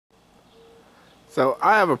So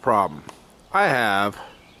I have a problem. I have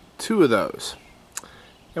two of those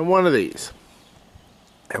and one of these.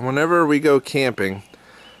 And whenever we go camping,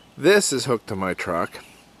 this is hooked to my truck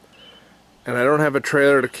and I don't have a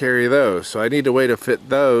trailer to carry those. So I need a way to fit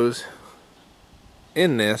those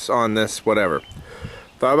in this, on this, whatever.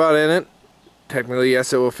 Thought about in it. Technically,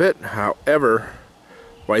 yes, it will fit. However,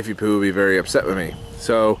 Wifey Poo will be very upset with me.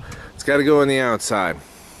 So it's got to go on the outside.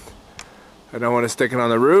 I don't want to stick it on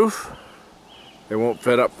the roof. It won't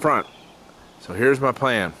fit up front. So here's my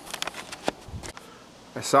plan.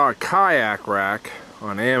 I saw a kayak rack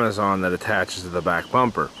on Amazon that attaches to the back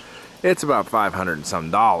bumper. It's about $500 and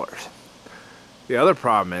some. The other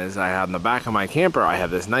problem is I have in the back of my camper, I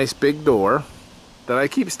have this nice big door that I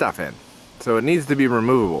keep stuff in. So it needs to be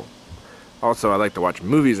removable. Also, I like to watch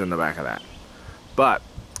movies in the back of that. But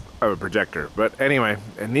I have a projector. But anyway,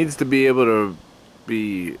 it needs to be able to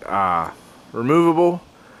be removable.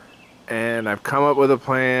 And I've come up with a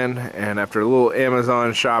plan, and after a little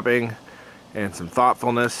Amazon shopping and some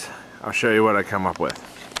thoughtfulness, I'll show you what I come up with.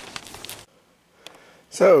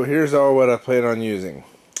 So here's all what I plan on using.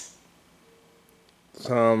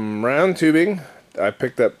 Some round tubing. I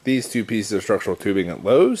picked up these two pieces of structural tubing at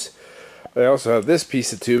Lowe's. I also have this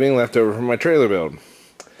piece of tubing left over from my trailer build.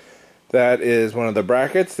 That is one of the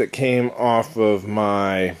brackets that came off of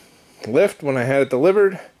my lift when I had it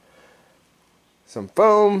delivered. Some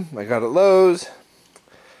foam I got at Lowe's.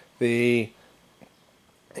 The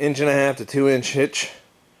 1.5 to 2 inch hitch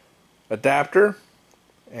adapter.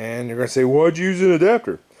 And you're going to say, why'd you use an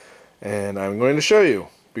adapter? And I'm going to show you.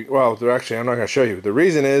 Well, actually, I'm not going to show you. The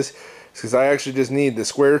reason is because I actually just need the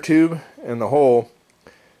square tube and the hole.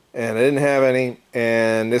 And I didn't have any.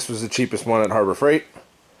 And this was the cheapest one at Harbor Freight.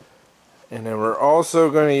 And then we're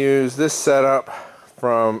also going to use this setup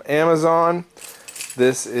from Amazon.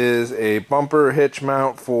 This is a bumper hitch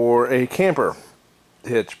mount for a camper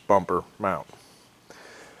hitch bumper mount.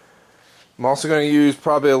 I'm also going to use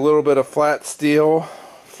probably a little bit of flat steel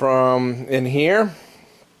from in here.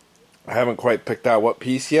 I haven't quite picked out what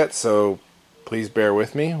piece yet, so please bear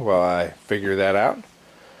with me while I figure that out.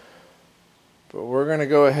 But we're going to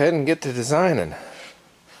go ahead and get to designing.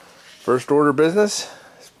 First order business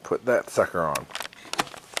is put that sucker on.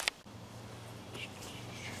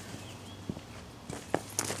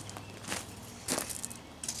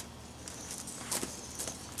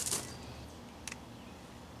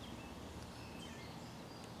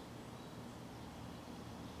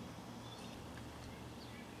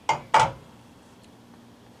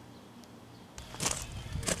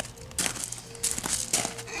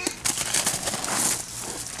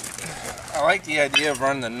 I like the idea of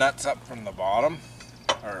running the nuts up from the bottom,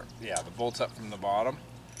 or yeah, the bolts up from the bottom,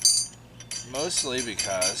 mostly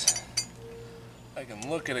because I can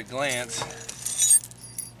look at a glance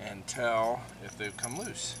and tell if they've come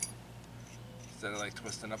loose instead of like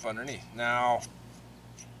twisting up underneath. Now,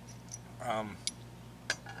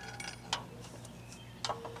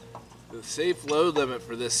 the safe load limit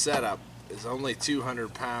for this setup is only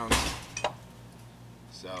 200 pounds,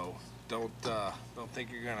 so don't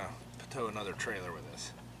think you're gonna tow another trailer with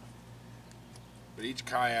this. But each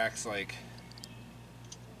kayak's like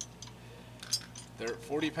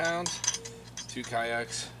 40 pounds, 2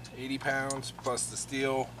 kayaks 80 pounds plus the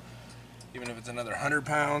steel. Even if it's another 100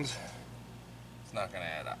 pounds, it's not gonna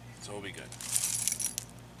add up, so we'll be good.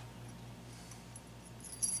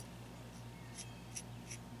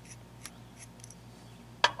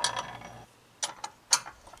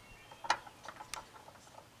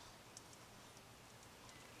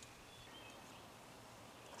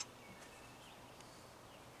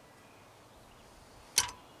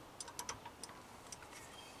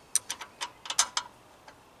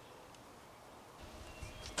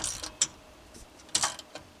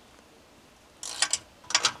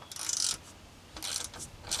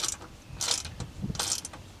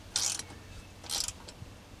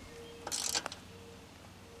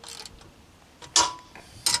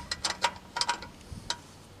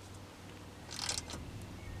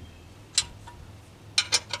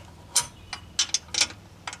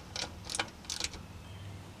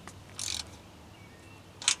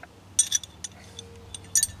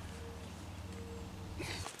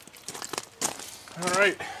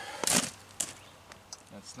 Alright,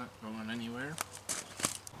 that's not going anywhere.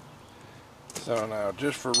 So now,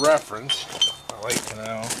 just for reference, I like to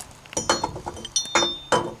know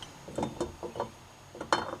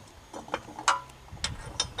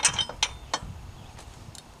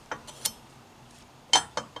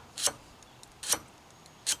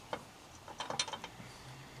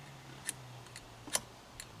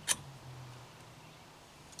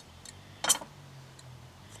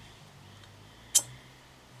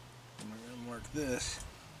mark this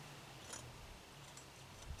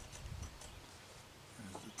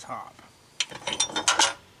as the top.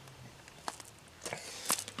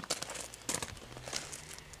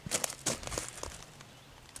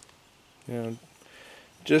 You know,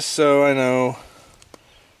 just so I know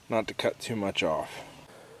not to cut too much off.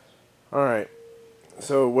 Alright,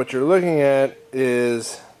 so what you're looking at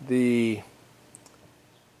is the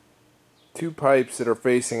two pipes that are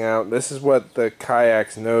facing out. This is what the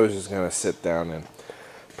kayak's nose is going to sit down in.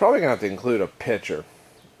 Probably going to have to include a pitcher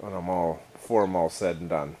when before I'm all said and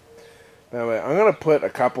done. Anyway, I'm going to put a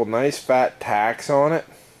couple nice fat tacks on it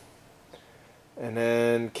and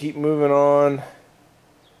then keep moving on.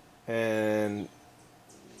 And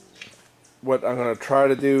what I'm going to try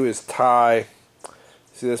to do is tie,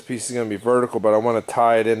 see, this piece is going to be vertical, but I want to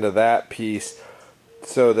tie it into that piece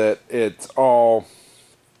so that it's all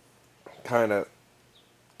kind of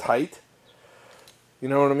tight. You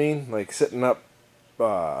know what I mean? Like sitting up,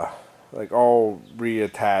 like all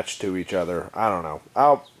reattached to each other. I don't know.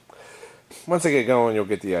 Once I get going, you'll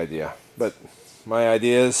get the idea. But my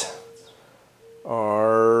ideas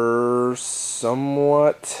are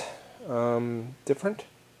somewhat different,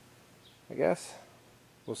 I guess.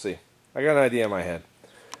 We'll see. I got an idea in my head.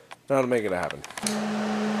 Now to make it happen.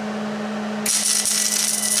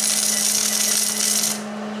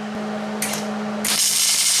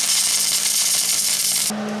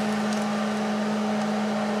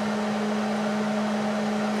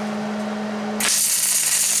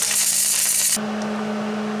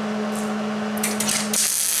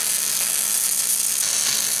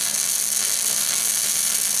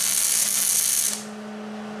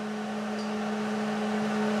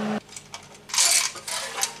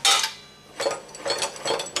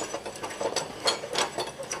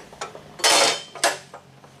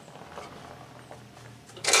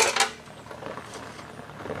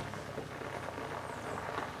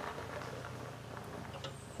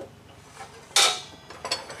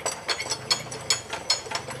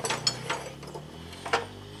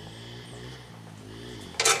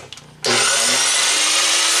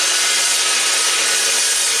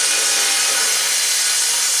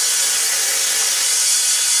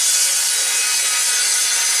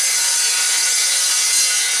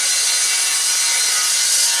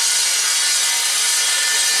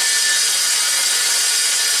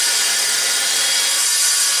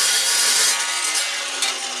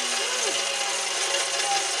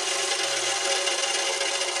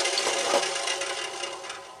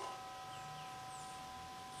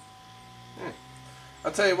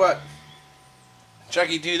 I'll tell you what,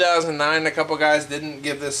 Chucky 2009, a couple guys didn't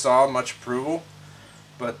give this saw much approval,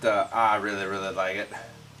 but I really like it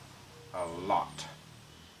a lot.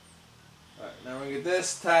 Alright, now we get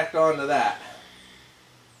this tacked onto that,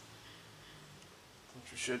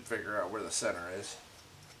 which we should figure out where the center is.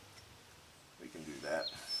 We can do that.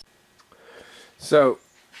 So,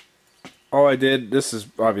 all I did, this is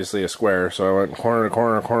obviously a square, so I went corner to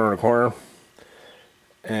corner, corner to corner,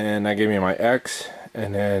 and that gave me my X.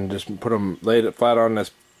 And then just laid it flat on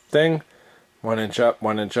this thing, 1 inch up,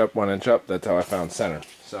 1 inch up, 1 inch up. That's how I found center.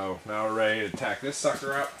 So now we're ready to tack this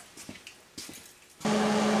sucker up.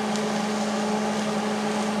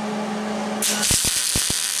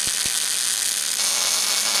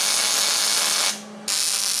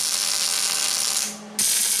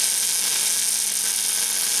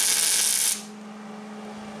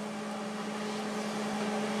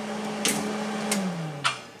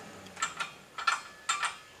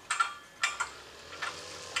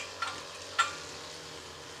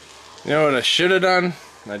 You know what I should have done?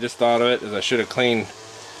 I just thought of it, is I should have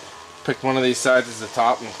picked one of these sides as the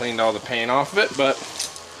top and cleaned all the paint off of it, but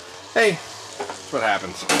hey, that's what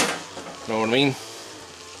happens. Know what I mean?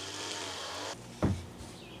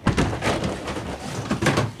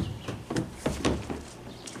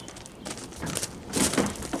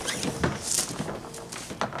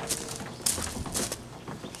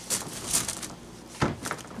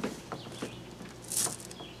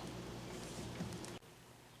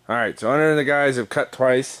 Alright, so under the guys have cut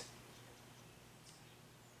twice.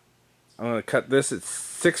 I'm going to cut this at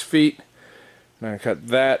 6 feet. I'm going to cut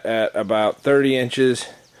that at about 30 inches.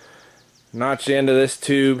 Notch the end of this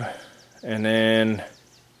tube. And then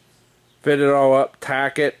fit it all up,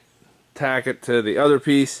 tack it to the other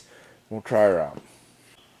piece. We'll try her out.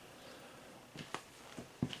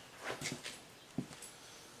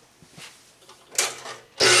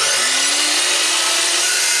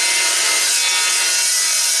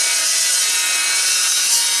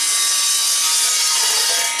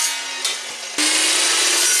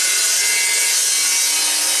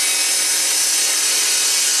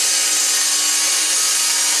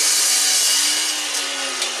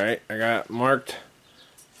 Alright, I got marked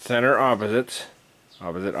center opposite,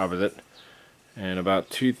 and about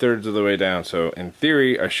 2/3 of the way down. So in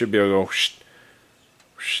theory, I should be able to go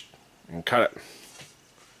and cut it.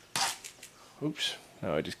 Oops,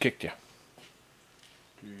 no, I just kicked you.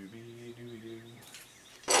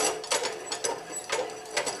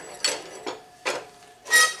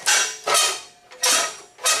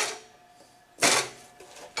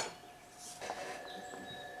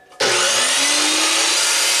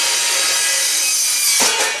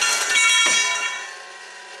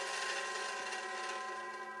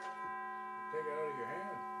 Take it out of your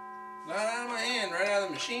hand. Not out of my hand, right out of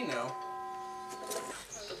the machine now.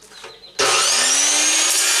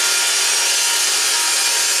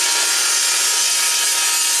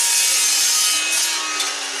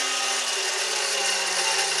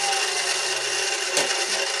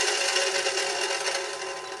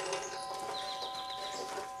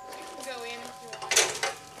 Go in if you want.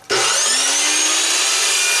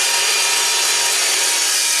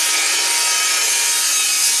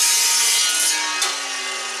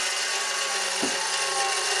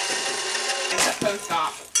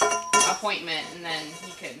 Post-op appointment, and then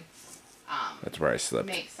he could That's where I slipped.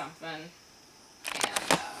 make something.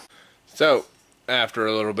 And So, after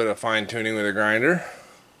a little bit of fine-tuning with a grinder,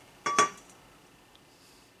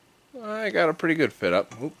 I got a pretty good fit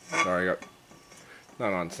up. Oops, sorry, I got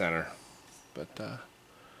not on center, but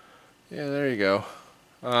yeah, there you go.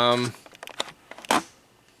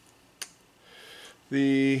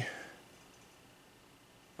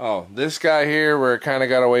 This guy here, where it kind of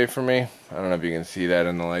got away from me, I don't know if you can see that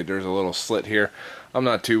in the light. There's a little slit here. I'm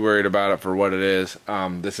not too worried about it for what it is.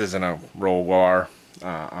 This isn't a roll bar.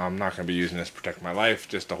 I'm not going to be using this to protect my life,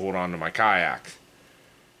 just to hold on to my kayaks.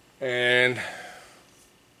 And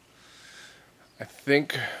I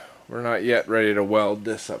think we're not yet ready to weld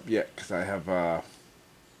this up yet, because I have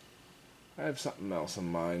something else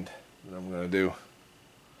in mind that I'm going to do.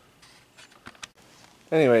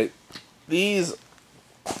 Anyway, these,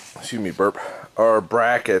 excuse me, burp, are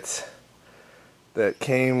brackets that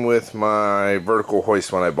came with my vertical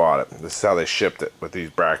hoist when I bought it. This is how they shipped it, with these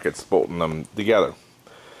brackets bolting them together.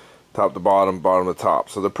 Top to bottom, bottom to top.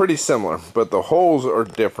 So they're pretty similar, but the holes are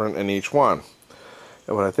different in each one.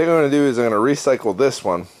 And what I think I'm going to do is I'm going to recycle this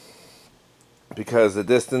one, because the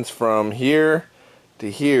distance from here to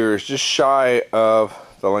here is just shy of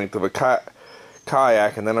the length of a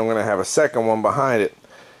kayak, and then I'm going to have a second one behind it.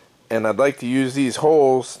 And I'd like to use these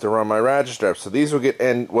holes to run my ratchet straps. So these will get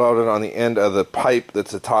welded on the end of the pipe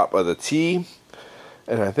that's the top of the T.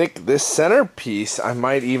 And I think this center piece I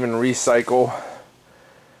might even recycle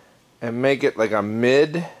and make it like a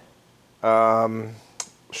mid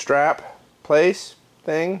strap place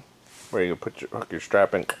thing, where you can hook your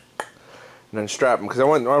strap in and then strap them, because I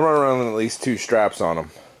run around with at least 2 straps on them.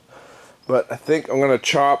 But I think I'm going to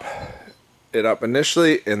chop it up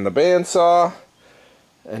initially in the bandsaw,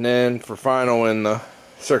 and then for final in the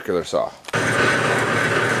circular saw.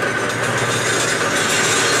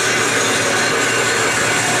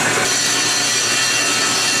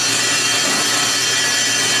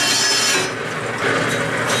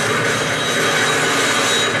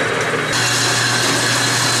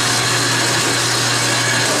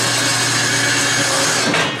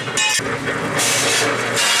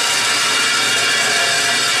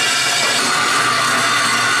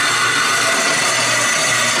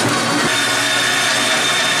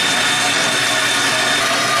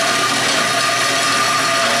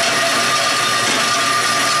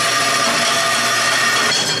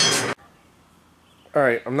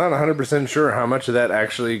 Alright, I'm not 100% sure how much of that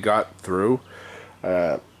actually got through.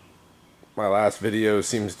 My last video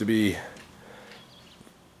seems to be...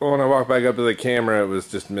 Well, when I walked back up to the camera, it was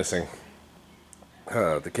just missing.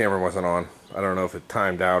 The camera wasn't on. I don't know if it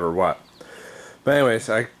timed out or what. But anyways,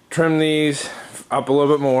 I trimmed these up a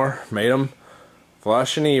little bit more, made them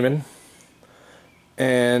flush and even.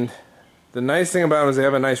 And the nice thing about them is they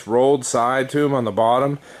have a nice rolled side to them on the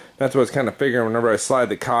bottom. That's what I was kind of figuring. Whenever I slide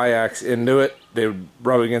the kayaks into it, they would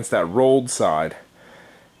rub against that rolled side.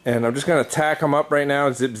 And I'm just going to tack them up right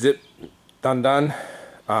now. Zip, zip, done, done.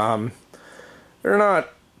 They're not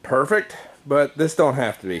perfect, but this don't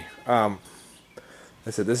have to be. I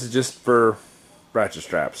said this is just for ratchet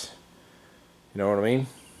straps. You know what I mean?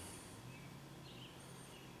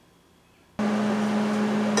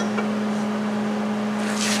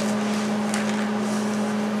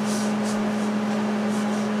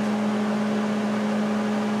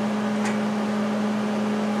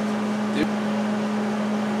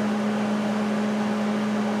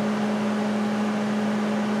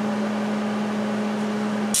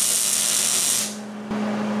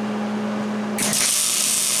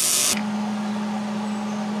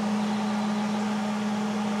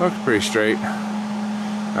 Looks pretty straight.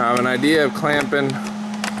 I have an idea of clamping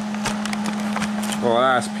the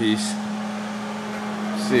last piece.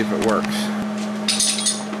 See if it works.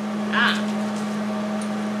 Ah.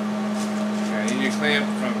 I need you to clamp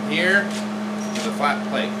from here to the flat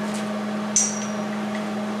plate.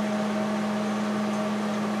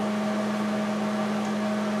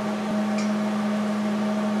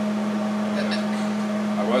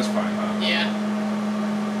 That was fine, huh? Yeah.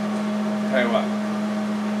 Tell you what.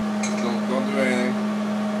 Don't do anything.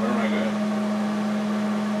 Where am I good?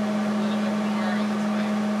 A little bit more this way.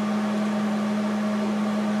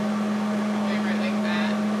 Probably right like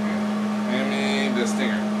that. Hand me the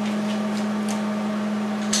stinger.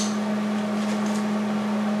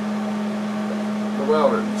 The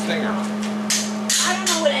welder, stinger. I don't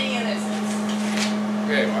know what any of this is.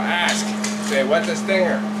 Okay, well ask. Say, what's the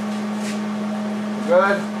stinger?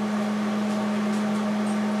 Good?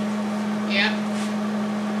 Yeah.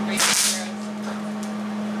 Wait,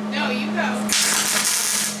 no, you go.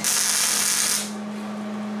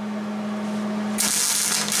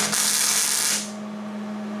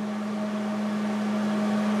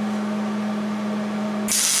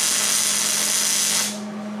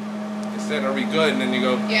 I said, are we good? And then you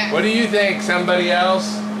go, Yeah. what do you think, somebody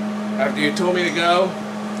else? After you told me to go?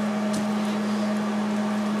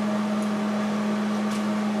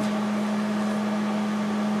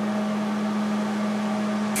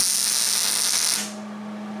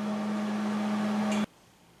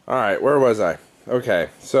 Alright, where was I? Okay,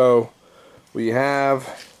 so we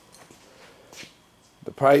have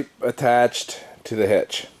the pipe attached to the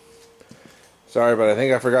hitch. Sorry, but I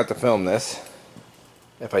think I forgot to film this.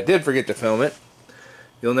 If I did forget to film it,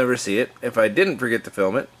 you'll never see it. If I didn't forget to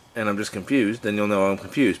film it, and I'm just confused, then you'll know I'm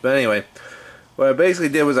confused. But anyway, what I basically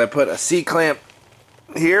did was I put a C-clamp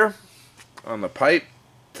here on the pipe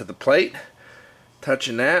to the plate,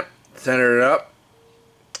 touching that, center it up,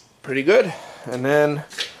 pretty good. And then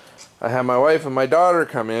I had my wife and my daughter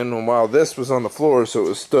come in, and while this was on the floor, so it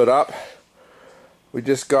was stood up, we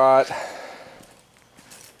just got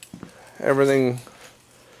everything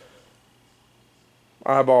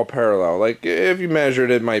eyeball parallel. Like, if you measured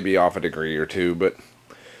it, might be off a degree or two, but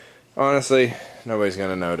honestly, nobody's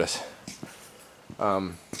gonna notice.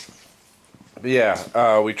 But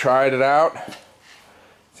yeah, we tried it out.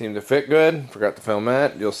 Seemed to fit good. Forgot to film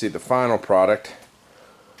that. You'll see the final product.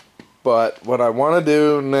 But what I want to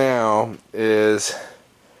do now is,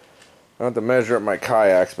 I don't have to measure up my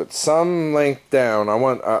kayaks, but some length down. I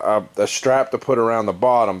want a strap to put around the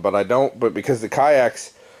bottom, but I don't. But because the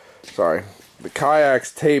kayaks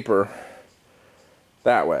taper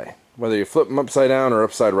that way. Whether you flip them upside down or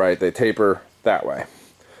upside right, they taper that way.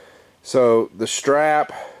 So the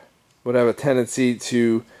strap would have a tendency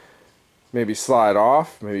to maybe slide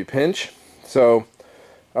off, maybe pinch. So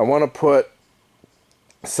I want to put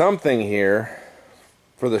something here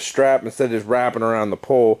for the strap, instead of just wrapping around the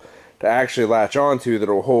pole, to actually latch onto that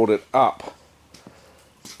will hold it up.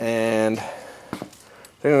 And I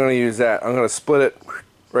think I'm going to use that. I'm going to split it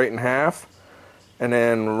right in half and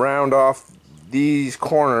then round off these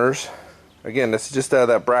corners. Again, this is just out of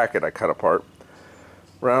that bracket I cut apart.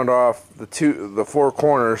 Round off the four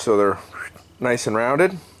corners so they're nice and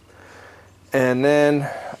rounded. And then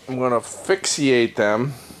I'm going to fixate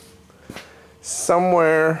them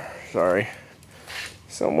somewhere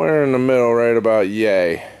in the middle, right about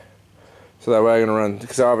yay. So that way I'm going to run,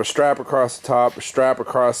 because I'll have a strap across the top, a strap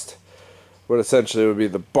across what essentially would be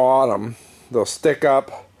the bottom. They'll stick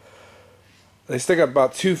up. They stick up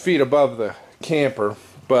about 2 feet above the camper,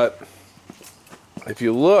 but if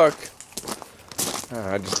you look,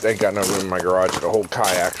 I just ain't got no room in my garage to hold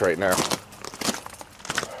kayaks right now.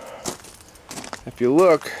 If you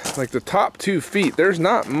look, like the top 2 feet, there's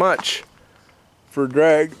not much for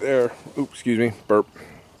drag there. Oops, excuse me, burp.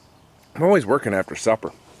 I'm always working after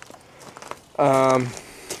supper.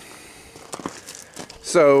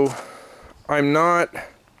 So I'm not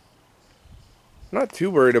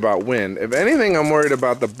too worried about wind. If anything, I'm worried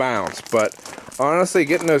about the bounce. But honestly,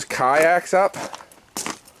 getting those kayaks up,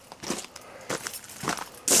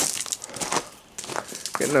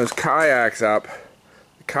 the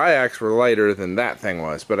kayaks were lighter than that thing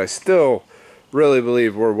was, but I still really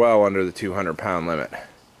believe we're well under the 200-pound limit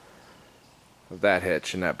of that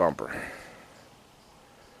hitch and that bumper.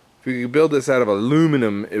 If we could build this out of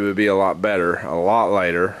aluminum, it would be a lot better, a lot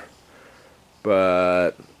lighter,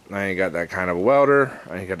 but I ain't got that kind of a welder,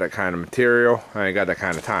 I ain't got that kind of material, I ain't got that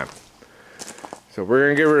kind of time. So we're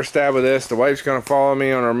going to give her a stab with this. The wife's going to follow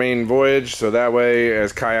me on our main voyage, so that way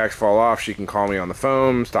as kayaks fall off, she can call me on the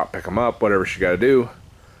phone, stop, pick them up, whatever she got to do.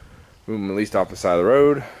 Move them at least off the side of the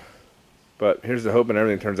road. But here's the hoping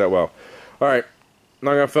everything turns out well. Alright, I'm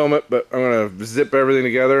not going to film it, but I'm going to zip everything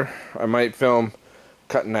together. I might film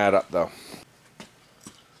cutting that up though.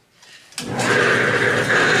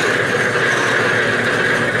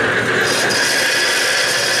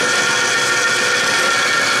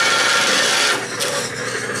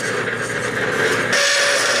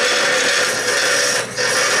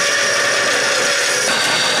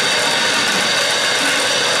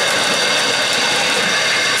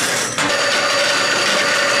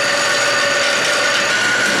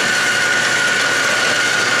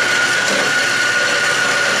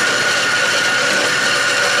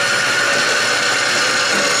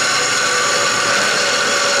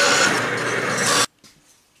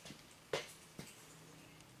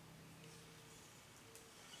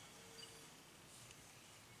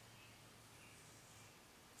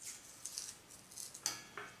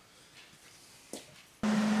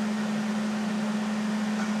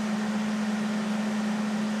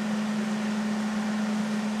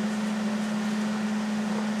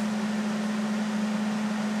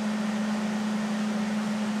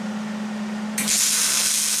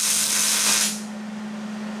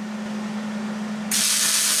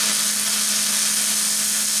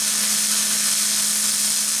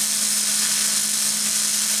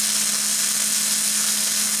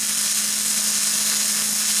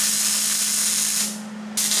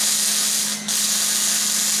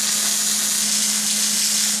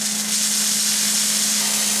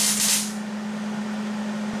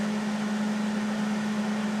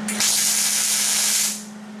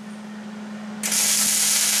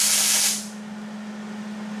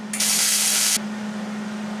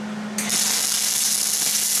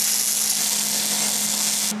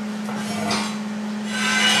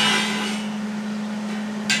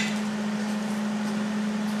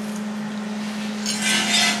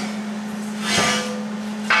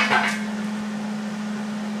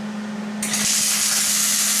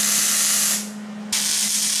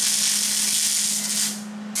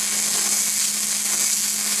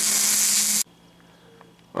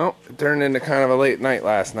 Well, it turned into kind of a late night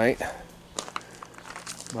last night,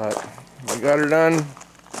 but I got her done.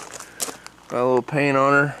 Got a little paint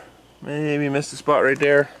on her. Maybe missed a spot right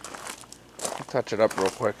there. I'll touch it up real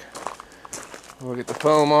quick. We'll get the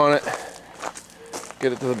foam on it,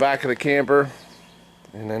 get it to the back of the camper,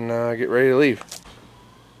 and then get ready to leave.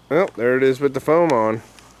 Well, there it is with the foam on.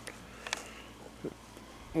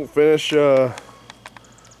 We'll finish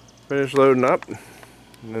loading up.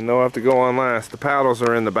 And then they'll have to go on last. The paddles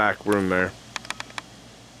are in the back room there.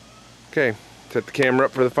 Okay, set the camera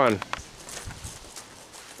up for the fun.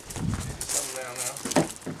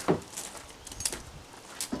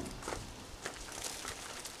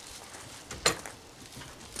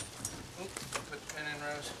 Put the pin in,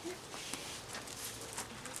 Rose.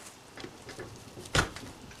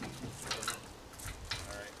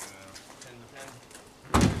 Alright, pin the pin.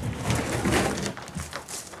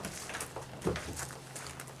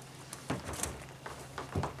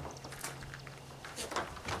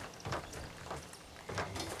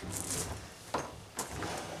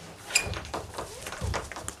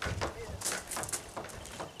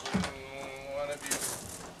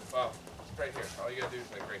 Well, it's right here. All you gotta do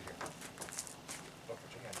is like right here. Look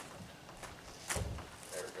at your hand.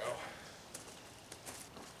 There we go.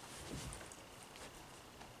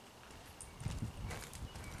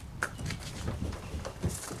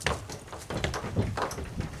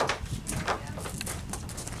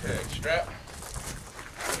 Okay, strap.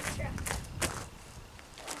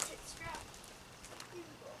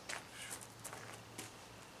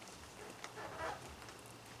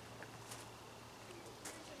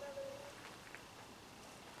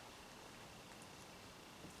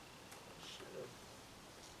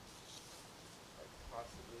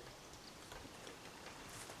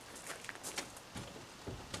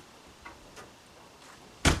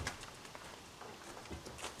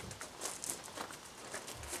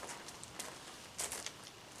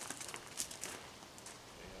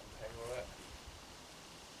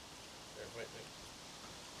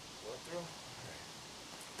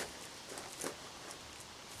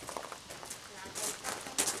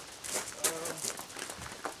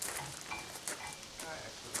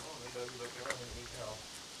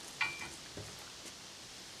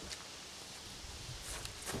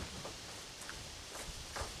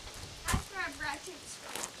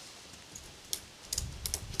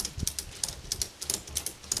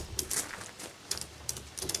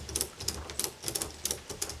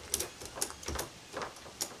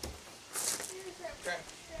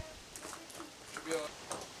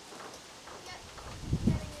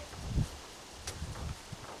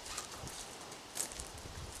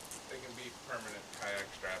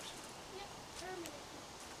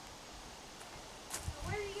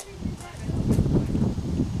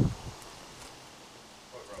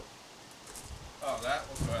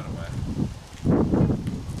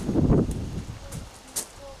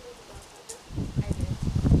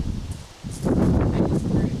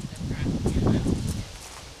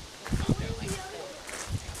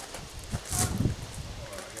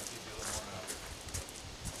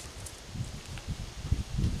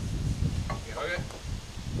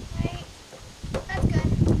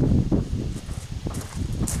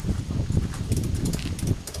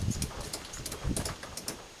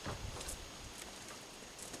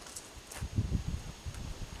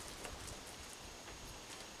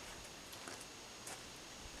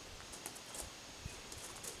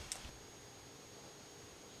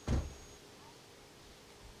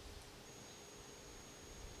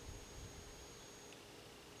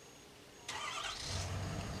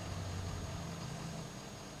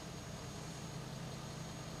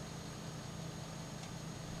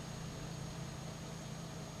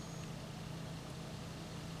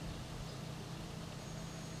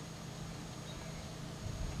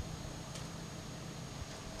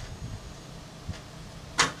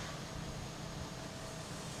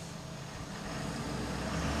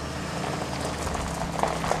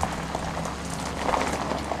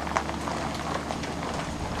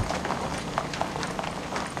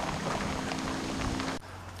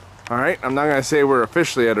 Alright, I'm not going to say we're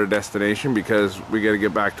officially at our destination because we got to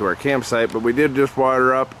get back to our campsite, but we did just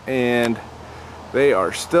water up and they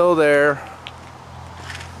are still there.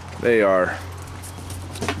 They are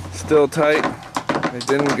still tight. They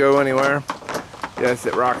didn't go anywhere. Yes,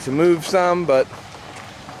 it rocks and moves some, but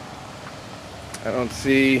I don't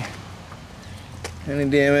see any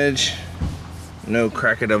damage. No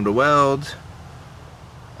cracking of the welds.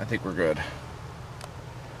 I think we're good.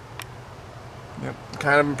 Yep,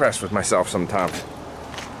 kind of impressed with myself sometimes.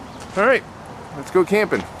 Alright, let's go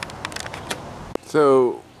camping.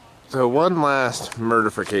 So one last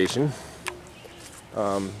murderfication.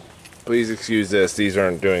 Please excuse this, these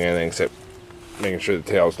aren't doing anything except making sure the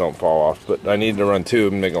tails don't fall off, but I need to run two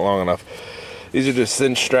and make it long enough. These are just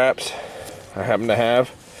cinch straps I happen to have.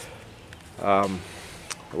 The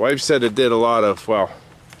wife said it did a lot of, well,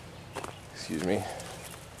 excuse me.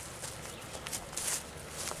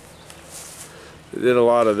 It did a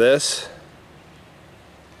lot of this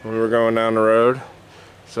when we were going down the road,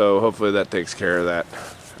 so hopefully that takes care of that.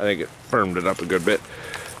 I think it firmed it up a good bit.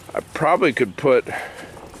 I probably could put,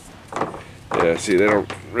 yeah, see, they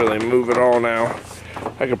don't really move at all now.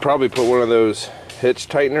 I could probably put one of those hitch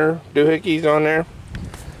tightener doohickeys on there.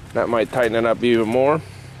 That might tighten it up even more,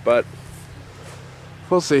 but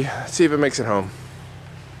we'll see. See if it makes it home.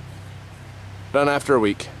 Done after a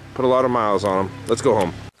week. Put a lot of miles on them. Let's go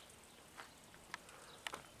home.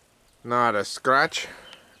 Not a scratch,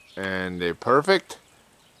 and they're perfect,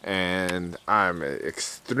 and I'm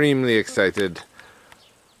extremely excited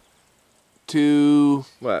to,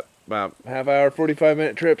 what, about half hour,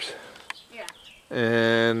 45-minute trips? Yeah.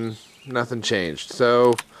 And nothing changed.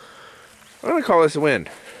 So I'm gonna call this a win.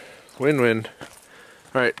 Win-win.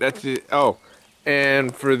 Alright, that's it. Oh,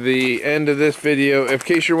 and for the end of this video, in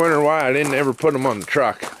case you're wondering why I didn't ever put them on the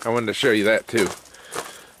truck, I wanted to show you that too.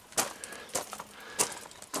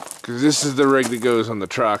 Because this is the rig that goes on the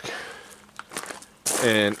truck,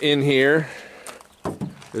 and in here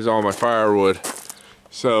is all my firewood.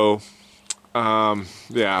 So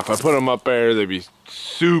yeah, if I put them up there, they'd be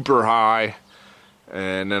super high,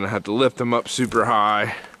 and then I had to lift them up super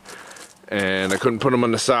high, and I couldn't put them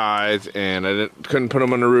on the sides, and I couldn't put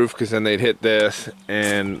them on the roof because then they'd hit this,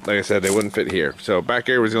 and like I said, they wouldn't fit here. So back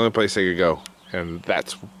here was the only place they could go, and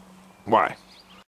that's why.